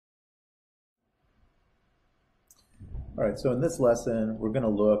All right, so in this lesson, we're going to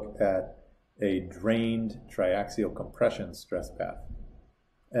look at a drained triaxial compression stress path.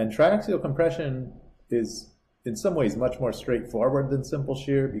 And triaxial compression is in some ways much more straightforward than simple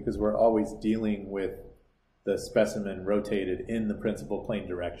shear because we're always dealing with the specimen rotated in the principal plane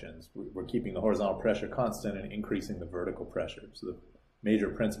directions. We're keeping the horizontal pressure constant and increasing the vertical pressure. So the major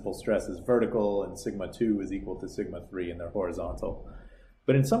principal stress is vertical and sigma 2 is equal to sigma 3 and they're horizontal.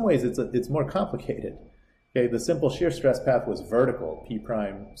 But in some ways it's more complicated. Okay, the simple shear stress path was vertical, P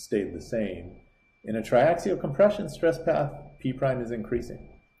prime stayed the same. In a triaxial compression stress path, P prime is increasing.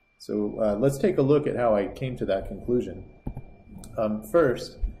 So let's take a look at how I came to that conclusion.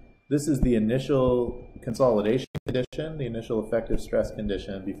 First, this is the initial consolidation condition, the initial effective stress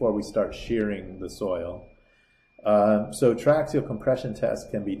condition before we start shearing the soil. So triaxial compression tests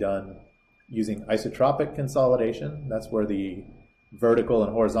can be done using isotropic consolidation. That's where the vertical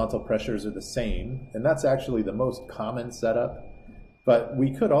and horizontal pressures are the same, and that's actually the most common setup. But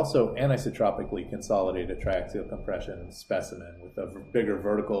we could also anisotropically consolidate a triaxial compression specimen with a bigger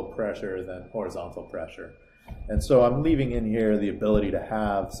vertical pressure than horizontal pressure. And so I'm leaving in here the ability to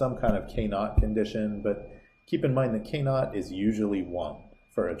have some kind of K0 condition, but keep in mind that K0 is usually 1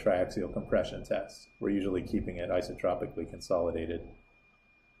 for a triaxial compression test. We're usually keeping it isotropically consolidated.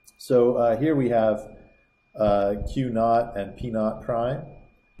 So here we have Q0 and P0 prime.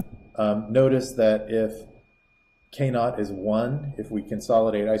 Notice that if K0 is 1, if we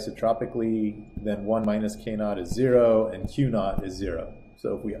consolidate isotropically, then 1 minus K0 is 0, and Q0 is 0.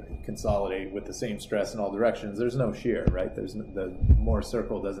 So if we consolidate with the same stress in all directions, there's no shear, right? The Mohr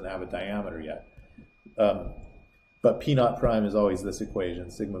circle doesn't have a diameter yet. But P0 prime is always this equation,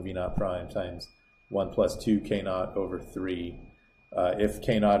 sigma V0 prime times 1 plus 2 K0 over 3. If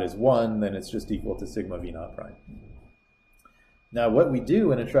K0 is 1, then it's just equal to sigma V0 prime. Now what we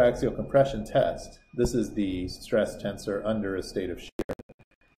do in a triaxial compression test, this is the stress tensor under a state of shear,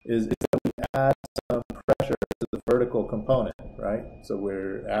 is that we add some pressure to the vertical component, right? So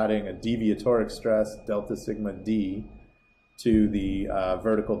we're adding a deviatoric stress, delta sigma D, to the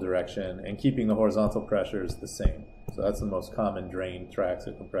vertical direction and keeping the horizontal pressures the same. So that's the most common drained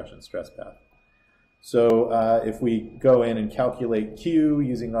triaxial compression stress path. So if we go in and calculate Q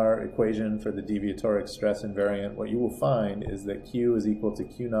using our equation for the deviatoric stress invariant, what you will find is that Q is equal to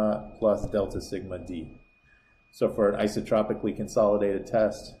Q0 plus delta sigma D. So for an isotropically consolidated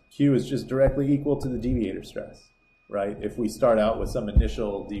test, Q is just directly equal to the deviator stress, right? If we start out with some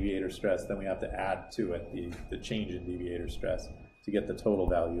initial deviator stress, then we have to add to it the change in deviator stress to get the total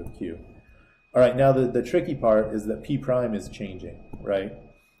value of Q. All right, now the tricky part is that P prime is changing, right?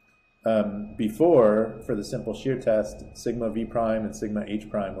 Before, for the simple shear test, sigma V prime and sigma H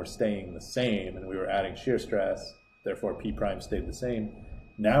prime were staying the same, and we were adding shear stress, therefore P prime stayed the same.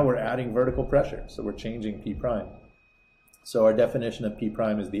 Now we're adding vertical pressure, so we're changing P prime. So our definition of P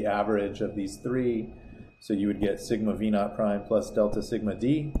prime is the average of these three. So you would get sigma V0 prime plus delta sigma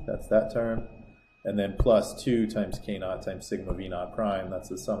D, that's that term, and then plus 2 times K0 times sigma V0 prime, that's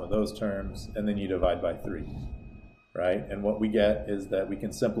the sum of those terms, and then you divide by 3. Right? And what we get is that we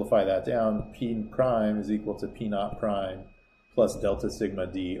can simplify that down. P prime is equal to P0 prime plus delta sigma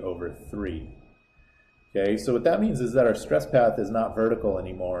D over 3. Okay, so what that means is that our stress path is not vertical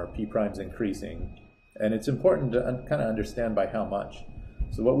anymore. P prime's increasing. And it's important to kind of understand by how much.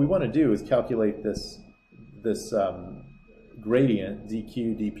 So what we want to do is calculate this gradient, dq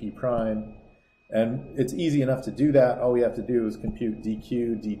dp prime. And it's easy enough to do that. All we have to do is compute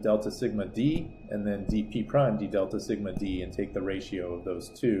dq d delta sigma d, and then dp prime d delta sigma d, and take the ratio of those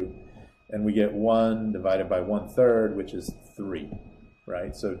two. And we get 1 divided by 1/3, which is 3,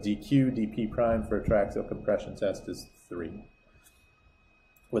 right? So dq dp prime for a triaxial compression test is 3.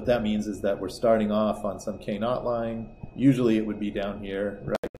 What that means is that we're starting off on some K0 line. Usually it would be down here,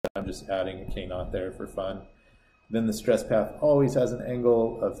 right? I'm just adding a K0 there for fun. Then the stress path always has an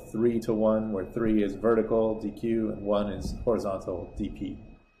angle of 3 to 1, where 3 is vertical, dq, and 1 is horizontal,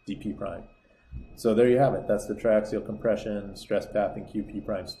 dp prime. So there you have it. That's the triaxial compression stress path in qp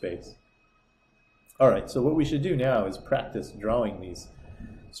prime space. All right, so what we should do now is practice drawing these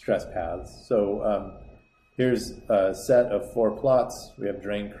stress paths. So here's a set of 4 plots. We have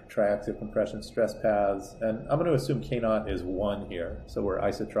drained triaxial compression stress paths, and I'm going to assume K0 is 1 here. So we're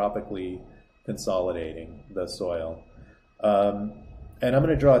isotropically consolidating the soil. And I'm going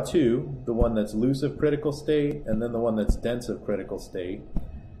to draw 2, the one that's loose of critical state and then the one that's dense of critical state.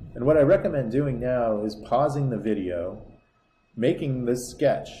 And what I recommend doing now is pausing the video, making this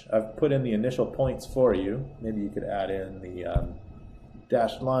sketch. I've put in the initial points for you. Maybe you could add in the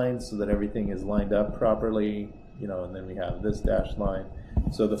dashed lines so that everything is lined up properly, and then we have this dashed line.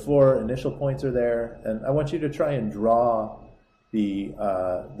 So the 4 initial points are there, and I want you to try and draw the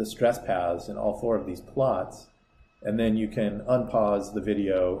stress paths in all 4 of these plots, and then you can unpause the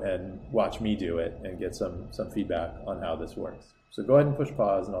video and watch me do it and get some feedback on how this works. So go ahead and push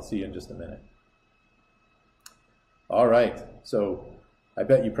pause, and I'll see you in just a minute. All right, so I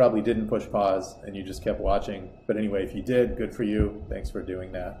bet you probably didn't push pause and you just kept watching, but anyway, if you did, good for you. Thanks for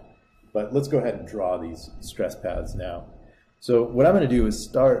doing that. But let's go ahead and draw these stress paths now. So what I'm going to do is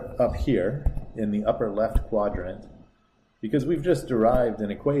start up here in the upper left quadrant, because we've just derived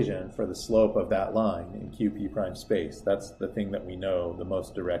an equation for the slope of that line in QP prime space. That's the thing that we know the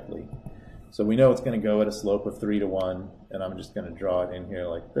most directly. So we know it's going to go at a slope of 3 to 1, and I'm just going to draw it in here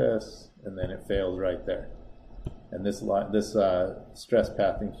like this, and then it fails right there. And this stress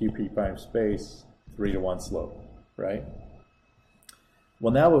path in QP prime space, 3 to 1 slope, right?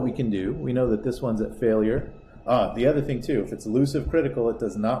 Well, now what we can do, we know that this one's at failure. The other thing too, if it's elusive critical, it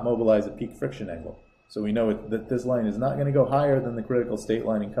does not mobilize a peak friction angle. So we know that this line is not going to go higher than the critical state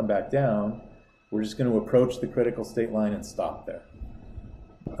line and come back down. We're just going to approach the critical state line and stop there.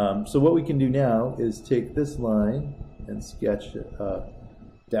 So what we can do now is take this line and sketch a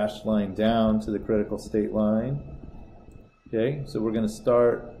dashed line down to the critical state line. Okay, so we're going to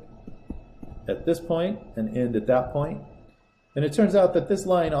start at this point and end at that point. And it turns out that this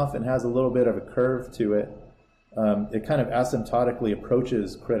line often has a little bit of a curve to it. It kind of asymptotically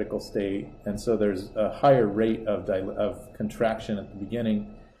approaches critical state, and so there's a higher rate of contraction at the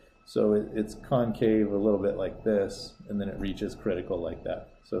beginning. So it's concave a little bit like this, and then it reaches critical like that.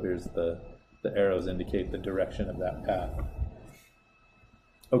 So here's the arrows indicate the direction of that path.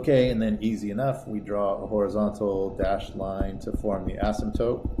 Okay, and then easy enough, we draw a horizontal dashed line to form the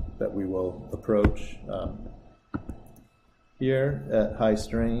asymptote that we will approach here at high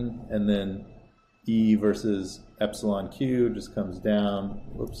strain, and then E versus epsilon Q just comes down.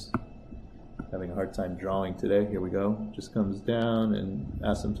 Whoops, having a hard time drawing today. Here we go. Just comes down and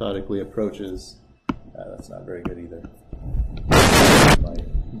asymptotically approaches. That's not very good either. My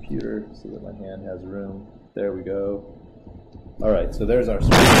computer so that my hand has room. There we go. All right, so there's our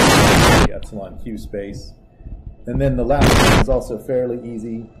space, the epsilon Q space. And then the last one is also fairly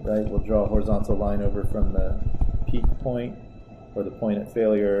easy, right? We'll draw a horizontal line over from the peak point, or the point at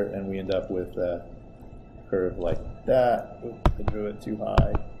failure, and we end up with a curve like that. Oops, I drew it too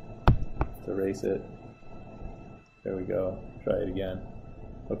high. Let's erase it. There we go. Try it again.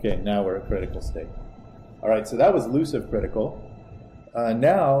 Okay, now we're at critical state. All right, so that was elusive critical.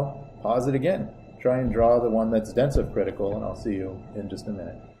 Now, pause it again. Try and draw the one that's densive critical, and I'll see you in just a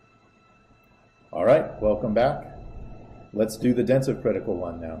minute. All right, welcome back. Let's do the densive critical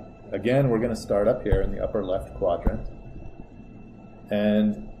one now. Again, we're going to start up here in the upper left quadrant.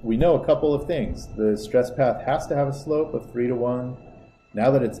 And we know a couple of things. The stress path has to have a slope of 3 to 1.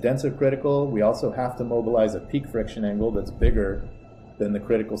 Now that it's densive critical, we also have to mobilize a peak friction angle that's bigger than the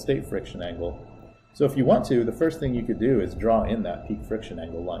critical state friction angle. So if you want to, the first thing you could do is draw in that peak friction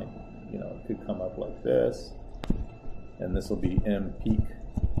angle line. You know, it could come up like this, and this will be M peak.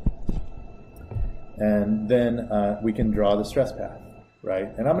 And then we can draw the stress path, right?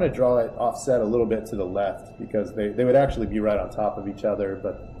 And I'm going to draw it offset a little bit to the left because they would actually be right on top of each other,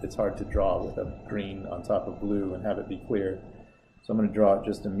 but it's hard to draw with a green on top of blue and have it be clear. So I'm going to draw it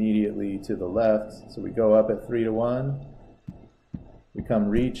just immediately to the left. So we go up at 3 to 1. We come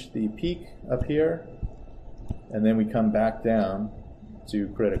reach the peak up here, and then we come back down to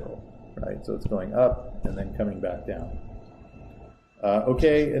critical, right? So it's going up and then coming back down.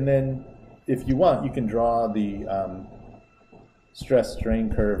 Okay, and then if you want, you can draw the stress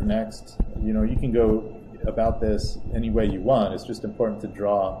strain curve next. You know, you can go about this any way you want. It's just important to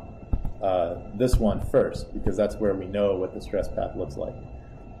draw this one first because that's where we know what the stress path looks like.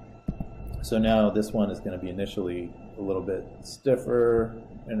 So now this one is going to be initially a little bit stiffer,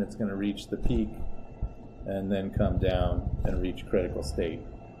 and it's going to reach the peak and then come down and reach critical state.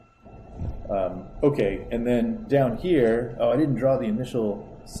 Okay, and then down here, I didn't draw the initial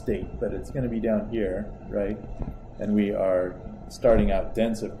state, but it's going to be down here, right? And we are starting out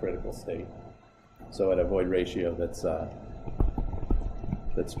densive critical state. So at a void ratio that's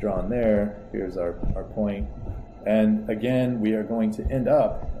drawn there, here's our point. And again, we are going to end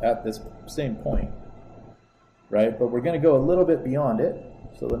up at this same point, right? But we're going to go a little bit beyond it.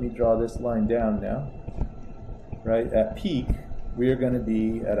 So let me draw this line down now, right? At peak, we are going to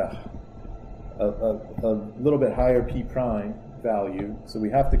be at a little bit higher P prime value. So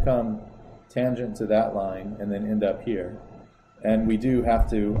we have to come tangent to that line and then end up here. And we do have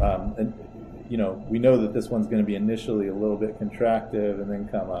to, you know, we know that this one's going to be initially a little bit contractive and then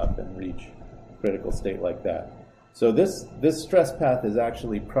come up and reach critical state like that. So this stress path is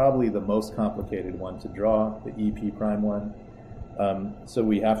actually probably the most complicated one to draw, the EP prime one. So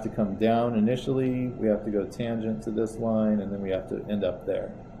we have to come down initially, we have to go tangent to this line, and then we have to end up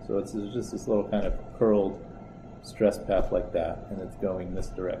there. So it's just this little kind of curled stress path like that, and it's going this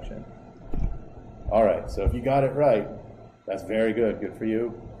direction. All right, so if you got it right, that's very good. Good for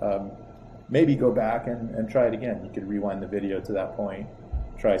you. Maybe go back and try it again. You could rewind the video to that point,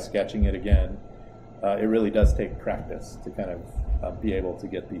 try sketching it again. It really does take practice to kind of be able to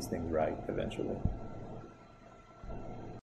get these things right eventually.